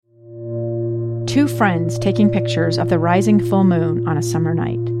Two friends taking pictures of the rising full moon on a summer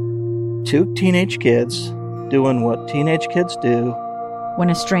night. Two teenage kids doing what teenage kids do. When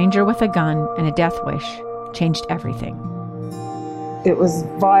a stranger with a gun and a death wish changed everything. It was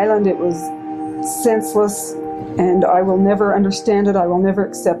violent, it was senseless, and I will never understand it, I will never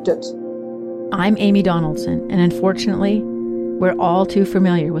accept it. I'm Amy Donaldson, and unfortunately, we're all too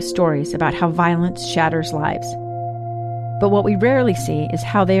familiar with stories about how violence shatters lives. But what we rarely see is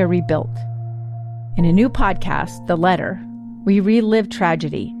how they are rebuilt. In a new podcast, The Letter, we relive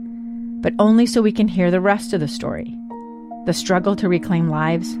tragedy, but only so we can hear the rest of the story. The struggle to reclaim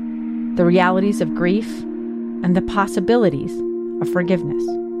lives, the realities of grief, and the possibilities of forgiveness.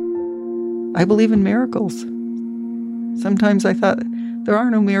 I believe in miracles. Sometimes I thought, there are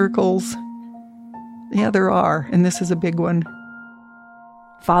no miracles. Yeah, there are, and this is a big one.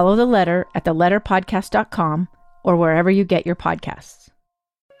 Follow The Letter at theletterpodcast.com or wherever you get your podcasts.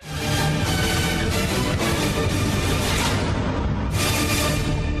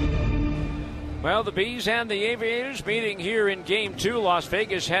 Well, the Bees and the Aviators meeting here in Game 2. Las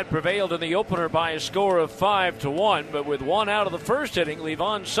Vegas had prevailed in the opener by a score of 5-1, but with one out of the first inning,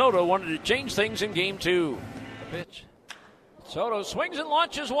 Livan Soto wanted to change things in Game 2. The pitch. Soto swings and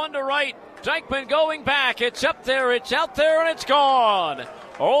launches one to right. Dykman going back. It's up there, it's out there, and it's gone.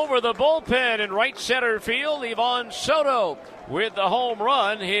 Over the bullpen in right center field, Livan Soto with the home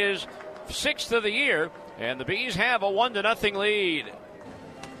run, his sixth of the year, and the Bees have a 1-0 lead.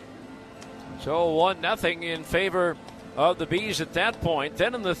 So 1-0 in favor of the Bees at that point.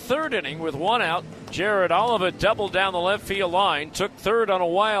 Then in the third inning with one out, Jared Oliva doubled down the left field line, took third on a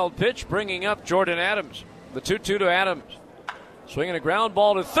wild pitch, bringing up Jordan Adams. The 2-2 to Adams. Swinging a ground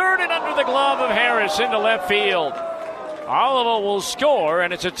ball to third and under the glove of Harris into left field. Oliva will score,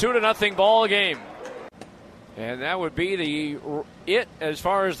 and it's a 2-0 ball game. And that would be it as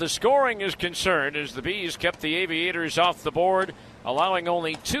far as the scoring is concerned, as the Bees kept the Aviators off the board, allowing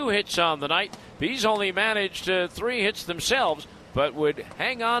only 2 hits on the night. Bees only managed 3 hits themselves, but would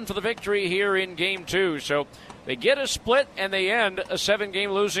hang on for the victory here in Game 2. So they get a split, and they end a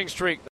 7-game losing streak.